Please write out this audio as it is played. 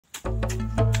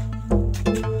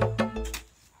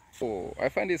I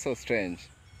find it so strange.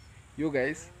 You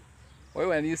guys, why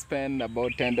when you spend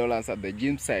about $10 at the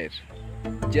gym site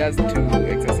just to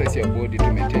exercise your body,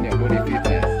 to maintain your body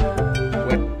fitness,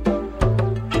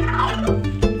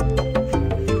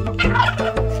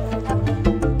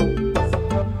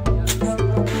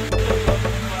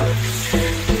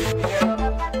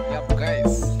 Yep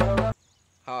guys,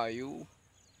 how are you?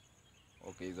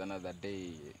 Okay, it's another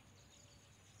day.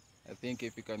 I think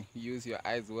if you can use your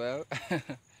eyes well.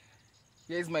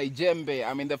 Here's my djembe.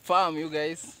 I'm in the farm, you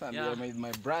guys, and we are with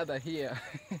my brother here.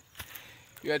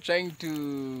 We are trying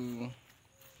to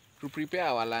prepare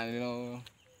our land, you know.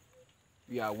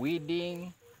 We are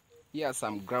weeding. Here are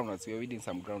some groundnuts. We are weeding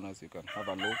some groundnuts. You can have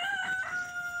a look.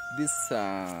 This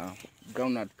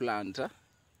groundnut plant, I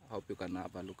hope you can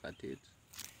have a look at it.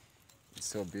 It's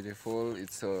so beautiful.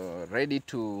 It's ready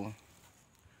to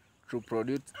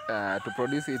produce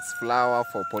its flower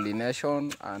for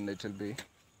pollination, and it will be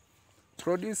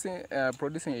producing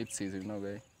its seeds, you know,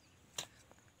 guys.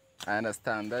 I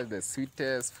understand that's the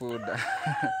sweetest food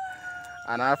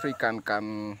an African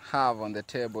can have on the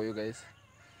table, you guys.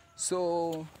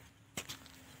 So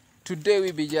today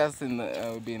we be just in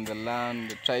the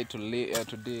land, try to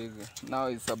dig. Now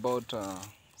it's about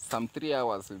some 3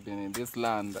 hours we've been in this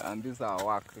land, and this is our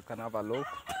work. You can have a look.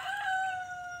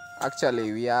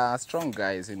 Actually, we are strong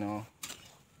guys, you know.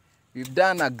 We've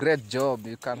done a great job.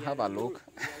 You can have a look.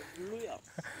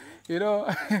 You know,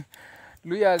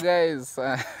 Luya guys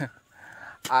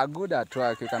are good at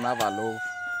work. You can have a look.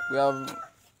 We have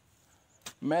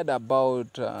made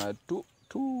about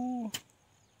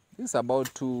this is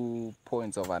about 2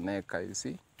 points of an acre, you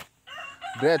see.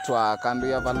 Great work, and we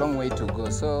have a long way to go.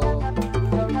 So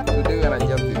today we're gonna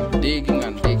just be digging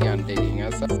and digging and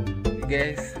digging. So,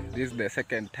 guys, this is the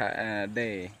second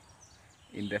day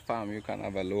in the farm. You can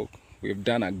have a look. We've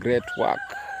done a great work.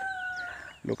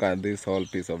 Look at this whole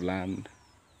piece of land.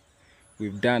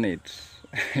 We've done it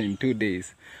in 2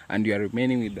 days, and we are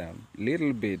remaining with a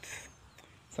little bit,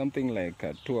 something like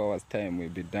 2 hours time we'll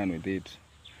be done with it.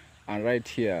 And right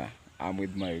here I'm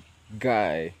with my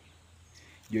guy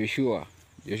Joshua.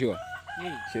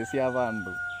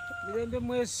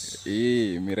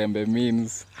 Mirembe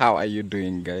means how are you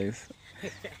doing, guys?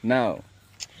 Now,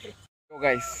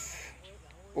 guys,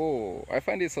 I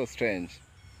find it so strange.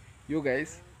 You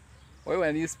guys, why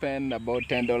when you spend about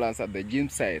 $10 at the gym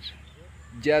site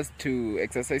just to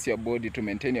exercise your body, to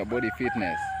maintain your body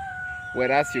fitness,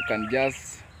 whereas you can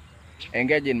just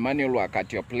engage in manual work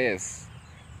at your place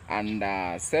and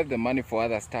save the money for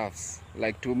other stuffs.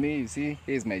 Like to me, you see,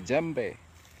 here's my djembe.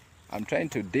 I'm trying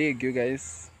to dig, you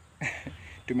guys.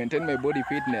 To maintain my body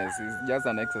fitness is just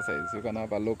an exercise. You can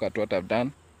have a look at what I've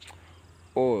done.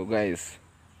 Oh guys,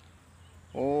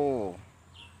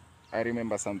 I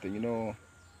remember something, you know.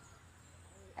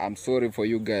 I'm sorry for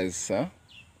you guys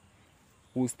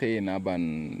who stay in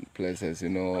urban places, you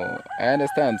know. I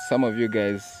understand some of you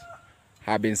guys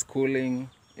have been schooling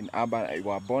in urban, you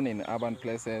were born in urban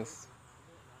places,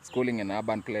 schooling in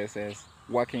urban places,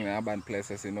 working in urban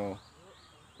places, you know.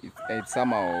 It's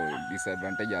somehow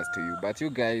disadvantageous to you. But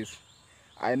you guys,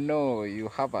 I know you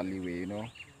have a leeway, you know.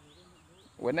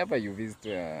 Whenever you visit,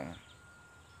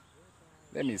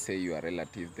 let me say your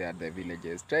relatives there at the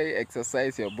villages, try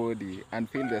exercise your body and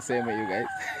feel the same way, you guys.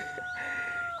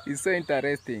 It's so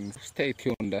interesting. Stay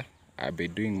tuned. I'll be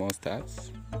doing more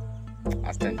stats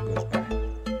as time goes by.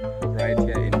 Right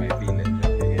here in